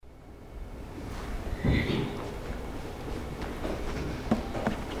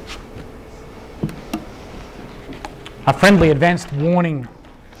A friendly advanced warning.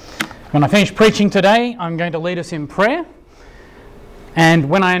 When I finish preaching today, I'm going to lead us in prayer. And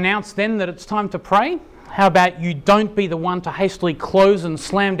when I announce then that it's time to pray, how about you don't be the one to hastily close and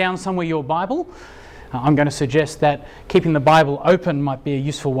slam down somewhere your Bible. I'm going to suggest that keeping the Bible open might be a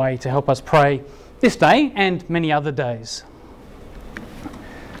useful way to help us pray this day and many other days.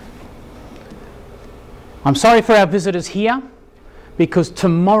 I'm sorry for our visitors here, because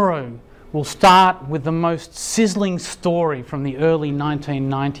tomorrow we'll start with the most sizzling story from the early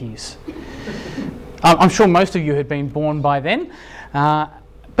 1990s. I'm sure most of you had been born by then,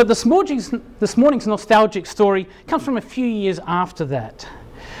 but this morning's nostalgic story comes from a few years after that.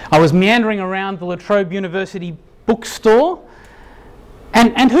 I was meandering around the La Trobe University bookstore,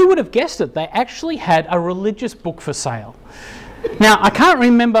 and who would have guessed it? They actually had a religious book for sale. Now, I can't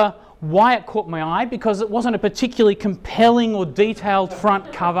remember why it caught my eye, because it wasn't a particularly compelling or detailed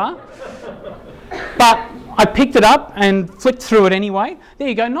front cover, but I picked it up and flicked through it anyway. There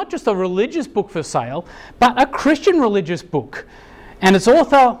you go, not just a religious book for sale, but a Christian religious book. And its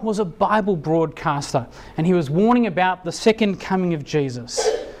author was a Bible broadcaster, and he was warning about the second coming of Jesus.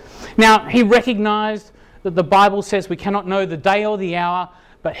 Now, he recognised that the Bible says we cannot know the day or the hour,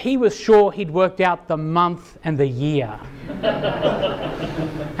 but he was sure he'd worked out the month and the year.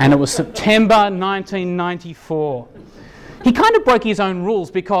 And it was September 1994. He kind of broke his own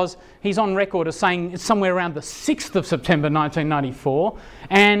rules, because he's on record as saying it's somewhere around the 6th of September 1994.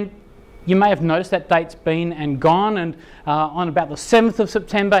 And you may have noticed that date's been and gone, and on about the 7th of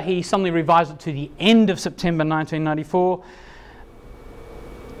September, he suddenly revised it to the end of September 1994.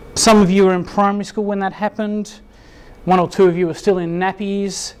 Some of you were in primary school when that happened. One or two of you are still in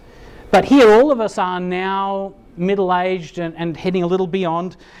nappies. But here all of us are now middle-aged and heading a little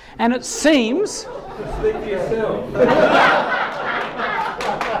beyond. And it seems... Speak for yourself.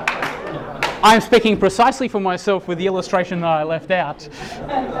 I'm speaking precisely for myself with the illustration that I left out.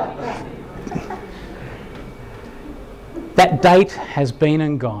 That date has been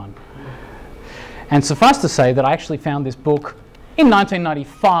and gone. And suffice to say that I actually found this book in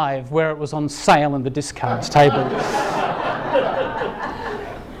 1995, where it was on sale in the discards table.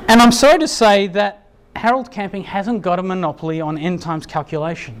 And I'm sorry to say that Harold Camping hasn't got a monopoly on end times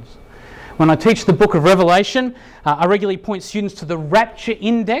calculations. When I teach the book of Revelation, I regularly point students to the Rapture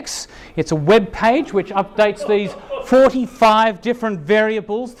Index. It's a web page which updates these 45 different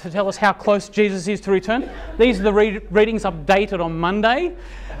variables to tell us how close Jesus is to return. These are the readings updated on Monday.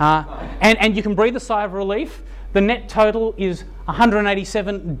 And you can breathe a sigh of relief. The net total is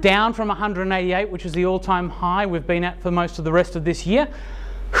 187, down from 188, which is the all-time high we've been at for most of the rest of this year.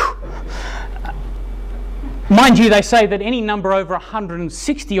 Mind you, they say that any number over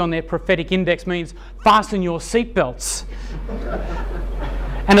 160 on their prophetic index means fasten your seatbelts.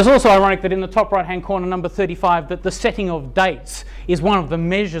 And it's also ironic that in the top right-hand corner, number 35, that the setting of dates is one of the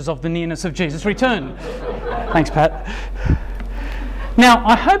measures of the nearness of Jesus' return. Thanks, Pat. Now,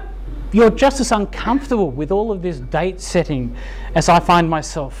 I hope you're just as uncomfortable with all of this date setting as I find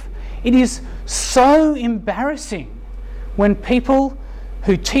myself. It is so embarrassing when people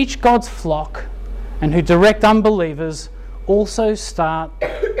who teach God's flock and who direct unbelievers also start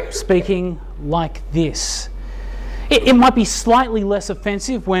speaking like this. It might be slightly less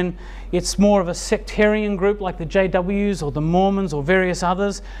offensive when it's more of a sectarian group like the JWs or the Mormons or various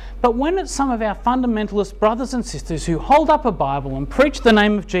others, but when it's some of our fundamentalist brothers and sisters who hold up a Bible and preach the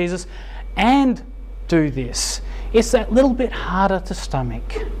name of Jesus and do this, it's that little bit harder to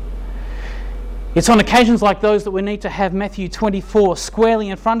stomach. It's on occasions like those that we need to have Matthew 24 squarely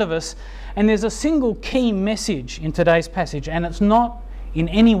in front of us, and there's a single key message in today's passage, and it's not in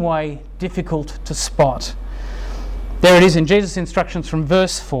any way difficult to spot. There it is in Jesus' instructions from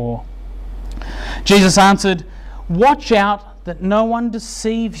verse 4. Jesus answered, "Watch out that no one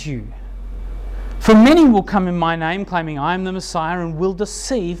deceives you. For many will come in my name, claiming I am the Messiah, and will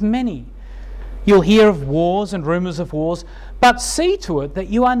deceive many. You'll hear of wars and rumours of wars, but see to it that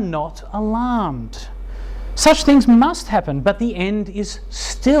you are not alarmed. Such things must happen, but the end is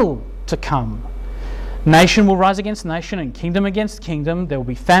still to come. Nation will rise against nation and kingdom against kingdom. There will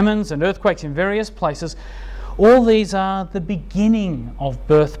be famines and earthquakes in various places. All these are the beginning of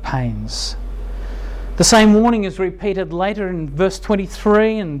birth pains." The same warning is repeated later in verse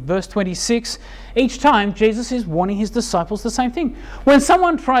 23 and verse 26. Each time Jesus is warning his disciples the same thing. When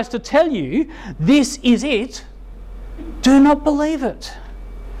someone tries to tell you this is it, do not believe it.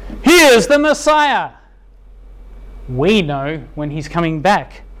 Here's the Messiah. We know when he's coming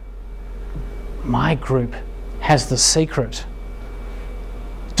back. My group has the secret.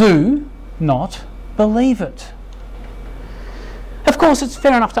 Do not believe it. Of Of course, it's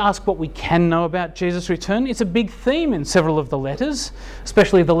fair enough to ask what we can know about Jesus' return. It's a big theme in several of the letters,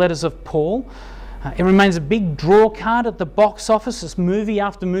 especially the letters of Paul. It remains a big draw card at the box office as movie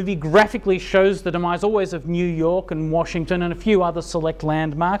after movie graphically shows the demise always of New York and Washington and a few other select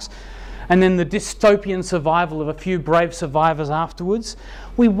landmarks, and then the dystopian survival of a few brave survivors afterwards.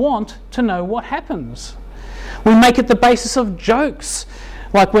 We want to know what happens. We make it the basis of jokes,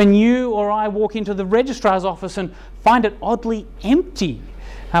 like when you or I walk into the registrar's office and find it oddly empty.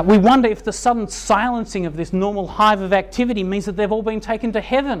 We wonder if the sudden silencing of this normal hive of activity means that they've all been taken to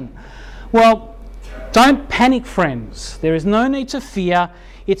heaven. Well, don't panic, friends. There is no need to fear.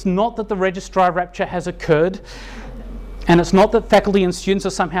 It's not that the registrar rapture has occurred, and it's not that faculty and students are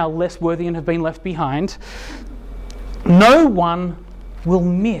somehow less worthy and have been left behind. No one will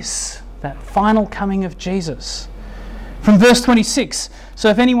miss that final coming of Jesus. From verse 26, so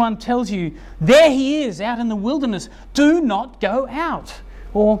if anyone tells you, there he is out in the wilderness, do not go out.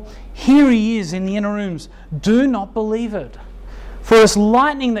 Or, here he is in the inner rooms, do not believe it. For as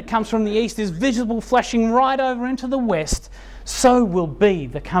lightning that comes from the east is visible flashing right over into the west, so will be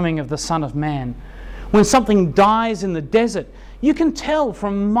the coming of the Son of Man. When something dies in the desert, you can tell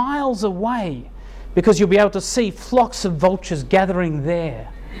from miles away, because you'll be able to see flocks of vultures gathering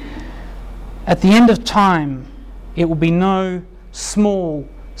there. At the end of time, it will be no small,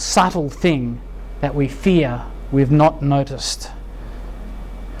 subtle thing that we fear we've not noticed.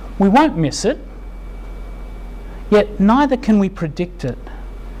 We won't miss it, yet neither can we predict it.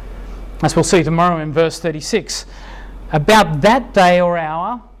 As we'll see tomorrow in verse 36, about that day or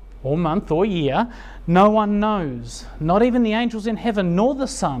hour, or month or year, no one knows, not even the angels in heaven, nor the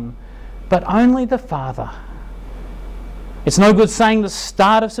Son, but only the Father. It's no good saying the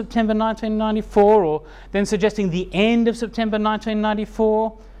start of September 1994 or then suggesting the end of September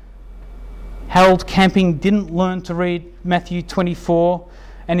 1994. Harold Camping didn't learn to read Matthew 24.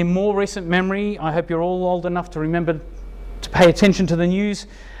 And in more recent memory, I hope you're all old enough to remember to pay attention to the news.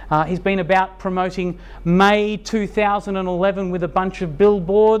 He's been about promoting May 2011 with a bunch of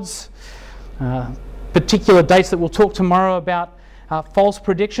billboards. Particular dates that we'll talk tomorrow about false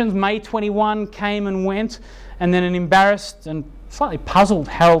predictions. May 21 came and went. And then an embarrassed and slightly puzzled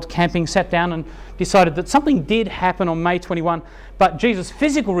Harold Camping sat down and decided that something did happen on May 21, but Jesus'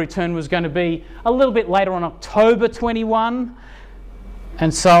 physical return was going to be a little bit later on October 21,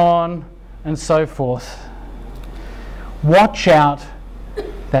 and so on and so forth. Watch out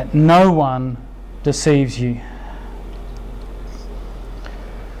that no one deceives you.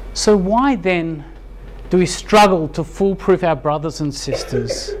 So why then do we struggle to foolproof our brothers and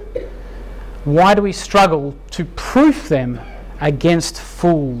sisters? Why do we struggle to proof them against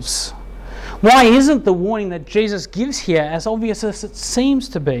fools? Why isn't the warning that Jesus gives here as obvious as it seems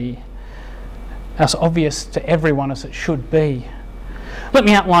to be, as obvious to everyone as it should be? Let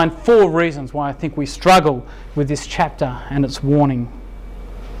me outline 4 reasons why I think we struggle with this chapter and its warning.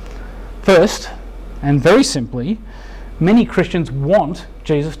 First, and very simply, many Christians want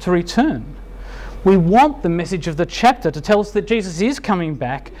Jesus to return. We want the message of the chapter to tell us that Jesus is coming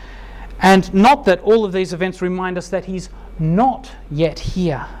back, and not that all of these events remind us that he's not yet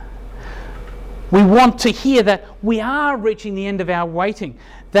here. We want to hear that we are reaching the end of our waiting,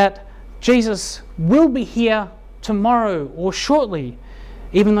 that Jesus will be here tomorrow or shortly,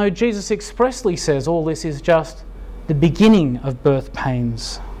 even though Jesus expressly says all this is just the beginning of birth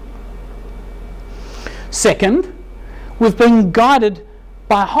pains. Second, we've been guided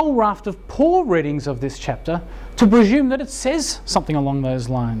by a whole raft of poor readings of this chapter to presume that it says something along those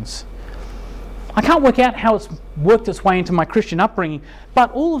lines. I can't work out how it's worked its way into my Christian upbringing, but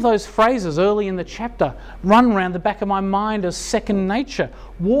all of those phrases early in the chapter run around the back of my mind as second nature.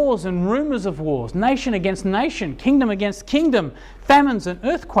 Wars and rumours of wars, nation against nation, kingdom against kingdom, famines and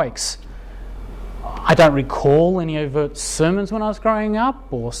earthquakes. I don't recall any overt sermons when I was growing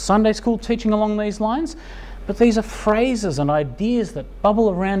up or Sunday school teaching along these lines, but these are phrases and ideas that bubble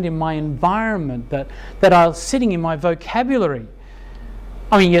around in my environment, that are sitting in my vocabulary.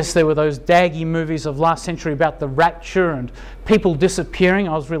 I mean, yes, there were those daggy movies of last century about the rapture and people disappearing.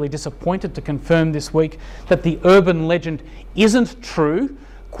 I was really disappointed to confirm this week that the urban legend isn't true.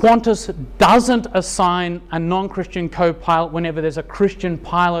 Qantas doesn't assign a non-Christian co-pilot whenever there's a Christian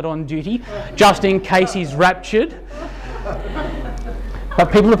pilot on duty, just in case he's raptured.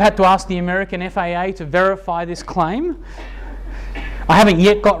 But people have had to ask the American FAA to verify this claim. I haven't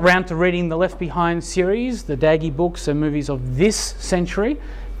yet got round to reading the Left Behind series, the Daggy books and movies of this century,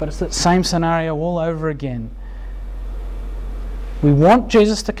 but it's that same scenario all over again. We want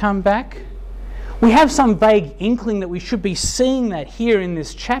Jesus to come back. We have some vague inkling that we should be seeing that here in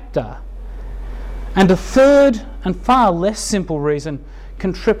this chapter. And a third and far less simple reason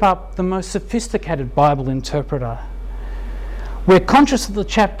can trip up the most sophisticated Bible interpreter. We're conscious that the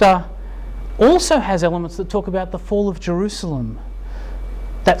chapter also has elements that talk about the fall of Jerusalem.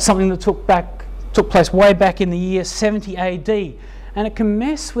 That's something that took place way back in the year 70 AD, and it can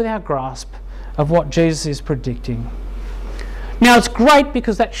mess with our grasp of what Jesus is predicting. Now, it's great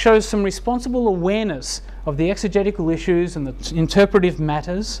because that shows some responsible awareness of the exegetical issues and the interpretive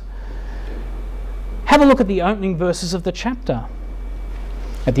matters. Have a look at the opening verses of the chapter.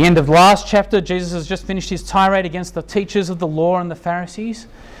 At the end of the last chapter, Jesus has just finished his tirade against the teachers of the law and the Pharisees.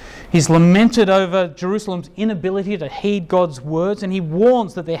 He's lamented over Jerusalem's inability to heed God's words, and he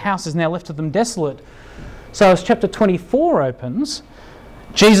warns that their house is now left to them desolate. So as chapter 24 opens,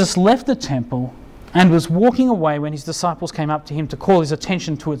 Jesus left the temple and was walking away when his disciples came up to him to call his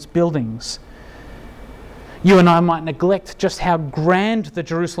attention to its buildings. You and I might neglect just how grand the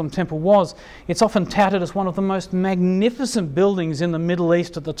Jerusalem temple was. It's often touted as one of the most magnificent buildings in the Middle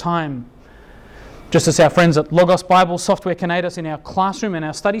East at the time. Just as our friends at Logos Bible Software can aid us in our classroom and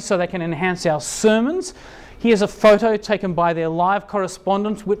our studies so they can enhance our sermons, here's a photo taken by their live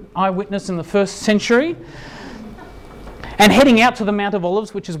correspondent, eyewitness in the first century. And heading out to the Mount of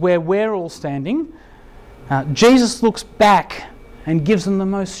Olives, which is where we're all standing, Jesus looks back and gives them the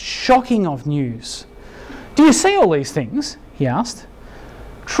most shocking of news. "Do you see all these things?" he asked.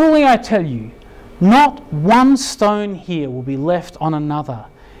 "Truly I tell you, not one stone here will be left on another.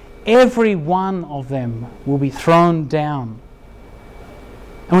 Every one of them will be thrown down."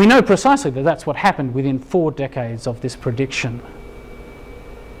 And we know precisely that that's what happened within 4 decades of this prediction.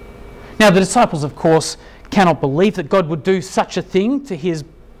 Now, the disciples, of course, cannot believe that God would do such a thing to his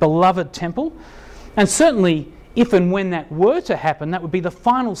beloved temple. And certainly, if and when that were to happen, that would be the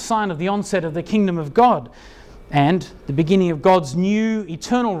final sign of the onset of the kingdom of God and the beginning of God's new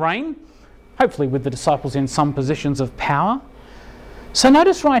eternal reign, hopefully with the disciples in some positions of power. So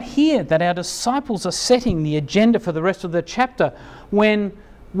notice right here that our disciples are setting the agenda for the rest of the chapter when,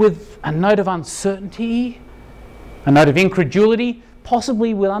 with a note of uncertainty, a note of incredulity,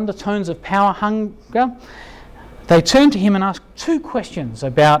 possibly with undertones of power hunger, they turn to him and ask 2 questions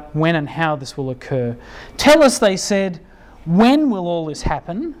about when and how this will occur. "Tell us," they said, "when will all this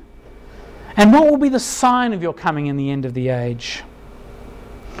happen? And what will be the sign of your coming in the end of the age?"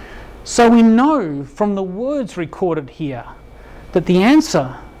 So we know from the words recorded here that the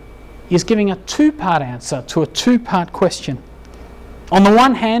answer is giving a 2-part answer to a 2-part question. On the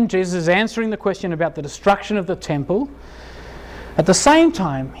one hand, Jesus is answering the question about the destruction of the temple. At the same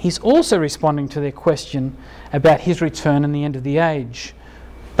time, he's also responding to their question about his return and the end of the age.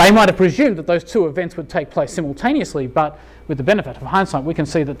 They might have presumed that those 2 events would take place simultaneously, but with the benefit of hindsight, we can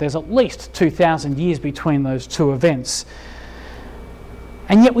see that there's at least 2,000 years between those 2 events.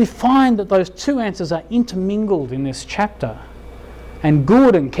 And yet we find that those 2 answers are intermingled in this chapter. And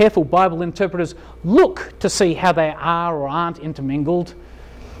good and careful Bible interpreters look to see how they are or aren't intermingled.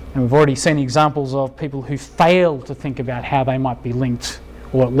 And we've already seen examples of people who fail to think about how they might be linked,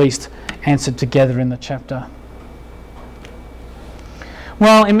 or at least answered together in the chapter.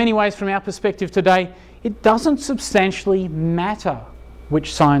 Well, in many ways from our perspective today, it doesn't substantially matter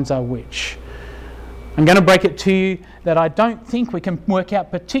which signs are which. I'm going to break it to you that I don't think we can work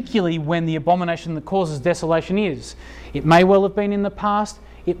out particularly when the abomination that causes desolation is. It may well have been in the past,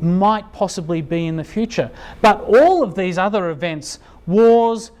 it might possibly be in the future. But all of these other events,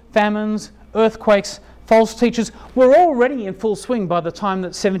 wars, famines, earthquakes, false teachers, were already in full swing by the time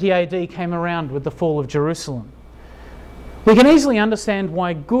that 70 AD came around with the fall of Jerusalem. We can easily understand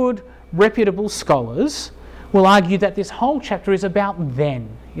why good, reputable scholars will argue that this whole chapter is about then,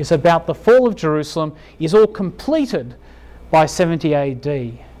 is about the fall of Jerusalem, is all completed by 70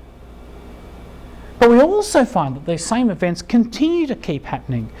 AD. But we also find that these same events continue to keep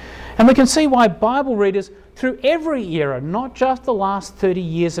happening. And we can see why Bible readers through every era, not just the last 30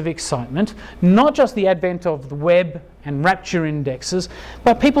 years of excitement, not just the advent of the web and rapture indexes,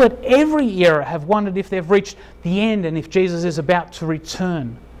 but people at every era have wondered if they've reached the end and if Jesus is about to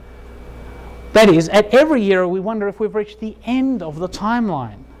return. That is, at every era we wonder if we've reached the end of the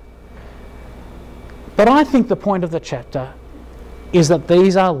timeline. But I think the point of the chapter is that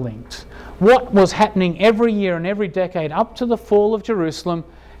these are linked. What was happening every year and every decade up to the fall of Jerusalem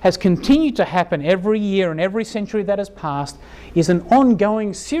has continued to happen every year and every century that has passed, is an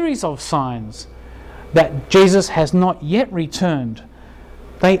ongoing series of signs that Jesus has not yet returned.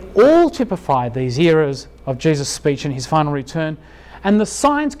 They all typify these eras of Jesus' speech and his final return, and the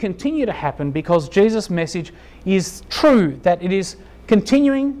signs continue to happen because Jesus' message is true, that it is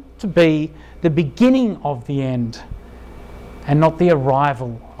continuing to be the beginning of the end and not the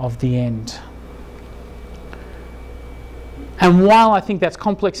arrival of the end. And while I think that's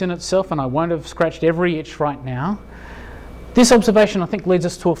complex in itself, and I won't have scratched every itch right now, this observation I think leads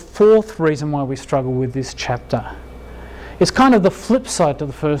us to a fourth reason why we struggle with this chapter. It's kind of the flip side to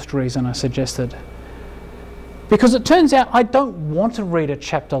the first reason I suggested. Because it turns out I don't want to read a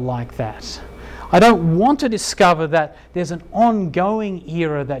chapter like that. I don't want to discover that there's an ongoing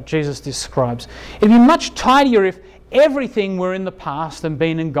era that Jesus describes. It'd be much tidier if everything were in the past and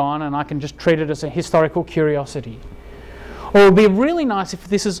been and gone, and I can just treat it as a historical curiosity. Or it would be really nice if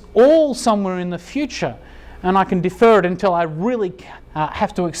this is all somewhere in the future and I can defer it until I really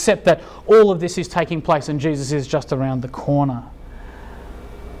have to accept that all of this is taking place and Jesus is just around the corner.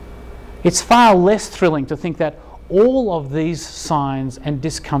 It's far less thrilling to think that all of these signs and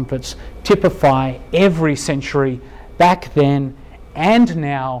discomforts typify every century back then and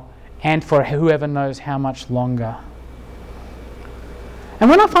now and for whoever knows how much longer. And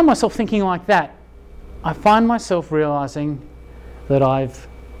when I find myself thinking like that, I find myself realising that I've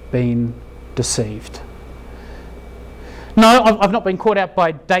been deceived. No, I've not been caught out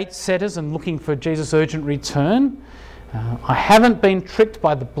by date setters and looking for Jesus' urgent return. I haven't been tricked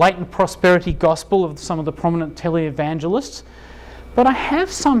by the blatant prosperity gospel of some of the prominent televangelists, but I have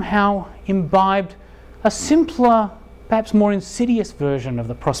somehow imbibed a simpler, perhaps more insidious version of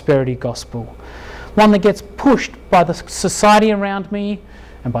the prosperity gospel, one that gets pushed by the society around me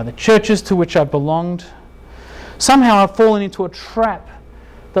and by the churches to which I belonged. Somehow I've fallen into a trap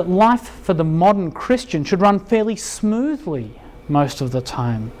that life for the modern Christian should run fairly smoothly most of the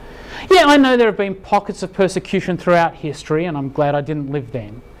time. Yeah, I know there have been pockets of persecution throughout history, and I'm glad I didn't live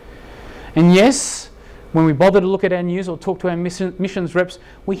then. And yes, when we bother to look at our news or talk to our missions reps,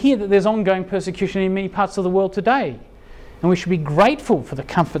 we hear that there's ongoing persecution in many parts of the world today, and we should be grateful for the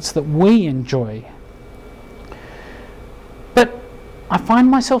comforts that we enjoy. But I find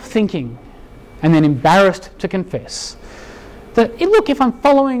myself thinking, and then embarrassed to confess, that look, if I'm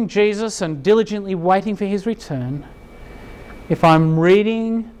following Jesus and diligently waiting for his return, if I'm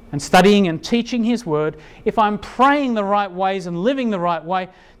reading and studying and teaching his word, if I'm praying the right ways and living the right way,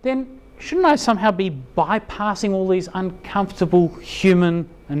 then shouldn't I somehow be bypassing all these uncomfortable human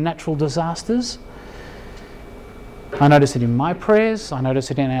and natural disasters? I notice it in my prayers, I notice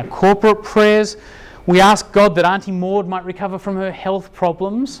it in our corporate prayers. We ask God that Auntie Maud might recover from her health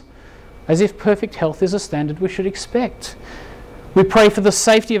problems, as if perfect health is a standard we should expect. We pray for the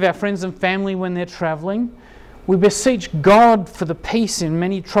safety of our friends and family when they're travelling. We beseech God for the peace in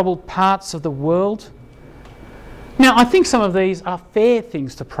many troubled parts of the world. Now, I think some of these are fair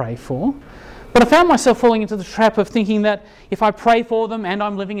things to pray for, but I found myself falling into the trap of thinking that if I pray for them and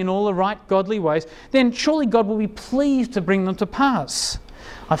I'm living in all the right godly ways, then surely God will be pleased to bring them to pass.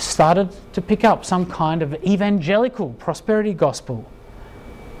 I've started to pick up some kind of evangelical prosperity gospel.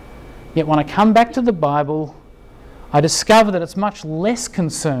 Yet when I come back to the Bible, I discover that it's much less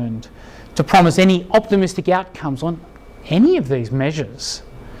concerned to promise any optimistic outcomes on any of these measures.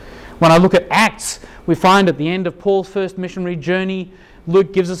 When I look at Acts, we find at the end of Paul's first missionary journey,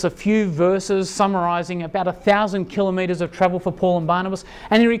 Luke gives us a few verses summarising about 1,000 kilometres of travel for Paul and Barnabas,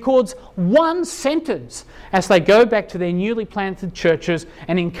 and he records one sentence as they go back to their newly planted churches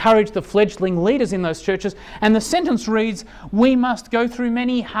and encourage the fledgling leaders in those churches, and the sentence reads, "We must go through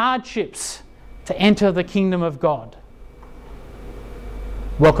many hardships to enter the kingdom of God."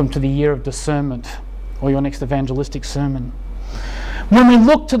 Welcome to the year of discernment, or your next evangelistic sermon. When we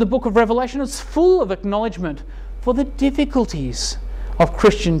look to the book of Revelation, it's full of acknowledgement for the difficulties of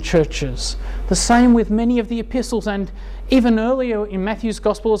Christian churches. The same with many of the epistles, and even earlier in Matthew's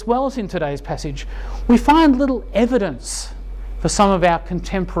Gospel as well as in today's passage, we find little evidence for some of our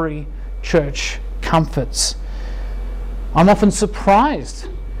contemporary church comforts. I'm often surprised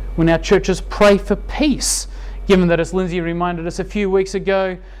when our churches pray for peace, given that, as Lindsay reminded us a few weeks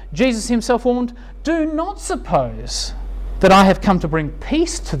ago, Jesus himself warned, "Do not suppose that I have come to bring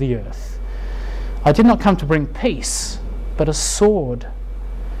peace to the earth. I did not come to bring peace, but a sword."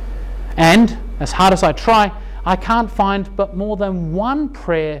 And, as hard as I try, I can't find but more than one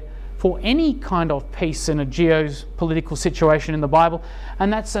prayer for any kind of peace in a geopolitical situation in the Bible,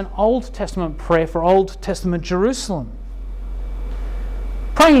 and that's an Old Testament prayer for Old Testament Jerusalem.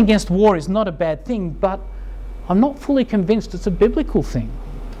 Praying against war is not a bad thing, but I'm not fully convinced it's a biblical thing.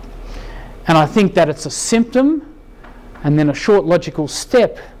 And I think that it's a symptom and then a short logical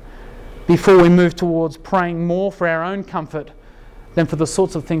step before we move towards praying more for our own comfort than for the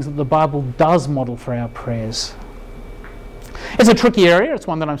sorts of things that the Bible does model for our prayers. It's a tricky area, it's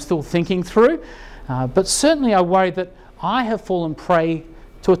one that I'm still thinking through, but certainly I worry that I have fallen prey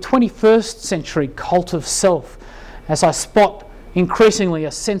to a 21st century cult of self as I spot increasingly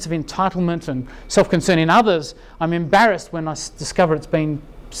a sense of entitlement and self-concern in others, I'm embarrassed when I discover it's been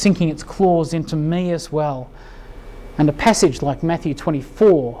sinking its claws into me as well. And a passage like Matthew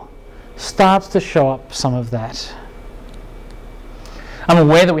 24 starts to show up some of that. I'm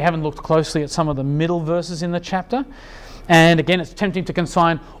aware that we haven't looked closely at some of the middle verses in the chapter, and again it's tempting to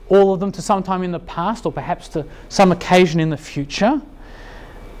consign all of them to some time in the past or perhaps to some occasion in the future.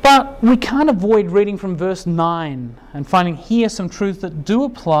 But we can't avoid reading from verse 9 and finding here some truths that do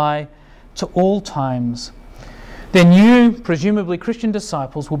apply to all times. Their new, presumably Christian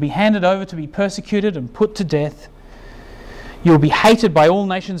disciples will be handed over to be persecuted and put to death. You will be hated by all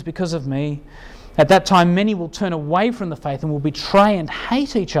nations because of me. At that time many will turn away from the faith and will betray and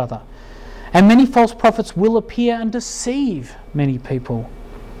hate each other. And many false prophets will appear and deceive many people.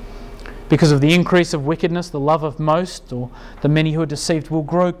 Because of the increase of wickedness, the love of most, or the many who are deceived, will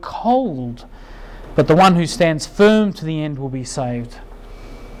grow cold. But the one who stands firm to the end will be saved.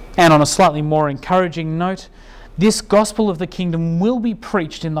 And on a slightly more encouraging note, this gospel of the kingdom will be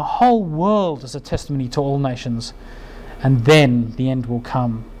preached in the whole world as a testimony to all nations. And then the end will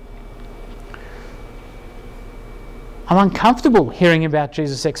come. I'm uncomfortable hearing about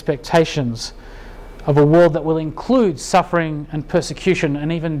Jesus' expectations of a world that will include suffering and persecution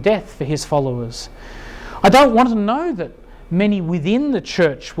and even death for his followers. I don't want to know that many within the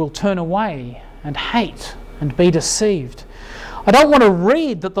church will turn away and hate and be deceived. I don't want to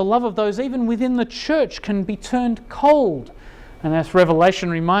read that the love of those even within the church can be turned cold. And as Revelation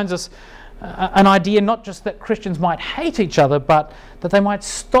reminds us, an idea not just that Christians might hate each other, but that they might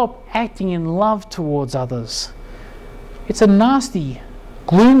stop acting in love towards others. It's a nasty,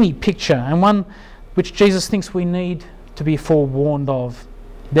 gloomy picture, and one which Jesus thinks we need to be forewarned of.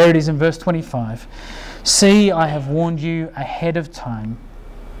 There it is in verse 25. See, I have warned you ahead of time.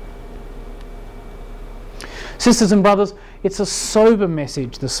 Sisters and brothers, it's a sober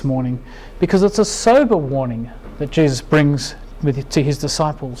message this morning because it's a sober warning that Jesus brings to his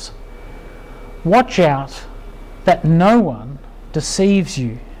disciples. Watch out that no one deceives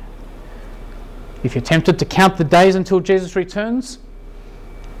you. If you're tempted to count the days until Jesus returns,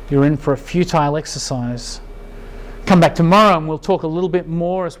 you're in for a futile exercise. Come back tomorrow and we'll talk a little bit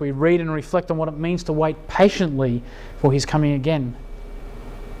more as we read and reflect on what it means to wait patiently for his coming again.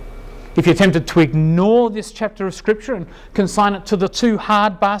 If you're tempted to ignore this chapter of Scripture and consign it to the too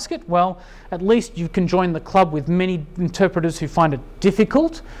hard basket, well, at least you can join the club with many interpreters who find it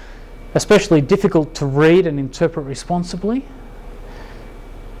difficult, especially difficult to read and interpret responsibly.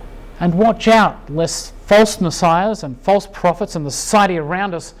 And watch out lest false messiahs and false prophets and the society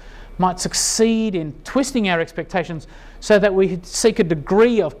around us might succeed in twisting our expectations so that we seek a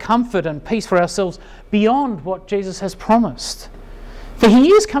degree of comfort and peace for ourselves beyond what Jesus has promised. For he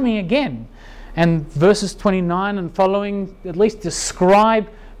is coming again, and verses 29 and following at least describe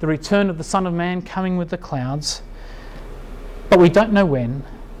the return of the Son of Man coming with the clouds, but we don't know when.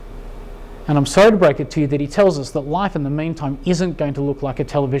 And I'm sorry to break it to you that he tells us that life in the meantime isn't going to look like a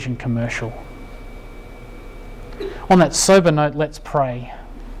television commercial. On that sober note, let's pray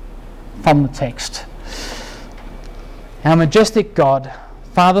from the text. Our majestic God,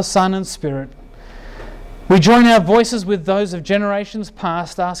 Father, Son and Spirit, we join our voices with those of generations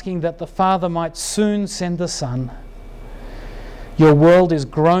past, asking that the Father might soon send the Son. Your world is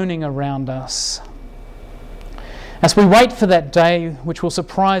groaning around us. As we wait for that day which will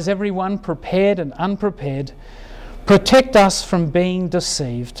surprise everyone, prepared and unprepared, protect us from being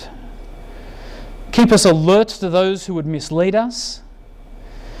deceived. Keep us alert to those who would mislead us.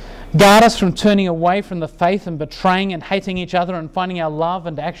 Guard us from turning away from the faith and betraying and hating each other and finding our love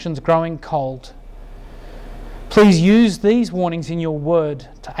and actions growing cold. Please use these warnings in your word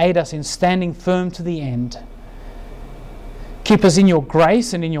to aid us in standing firm to the end. Keep us in your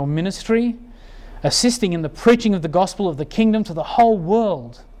grace and in your ministry, assisting in the preaching of the gospel of the kingdom to the whole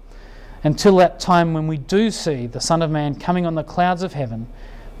world until that time when we do see the Son of Man coming on the clouds of heaven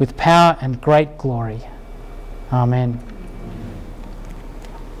with power and great glory. Amen.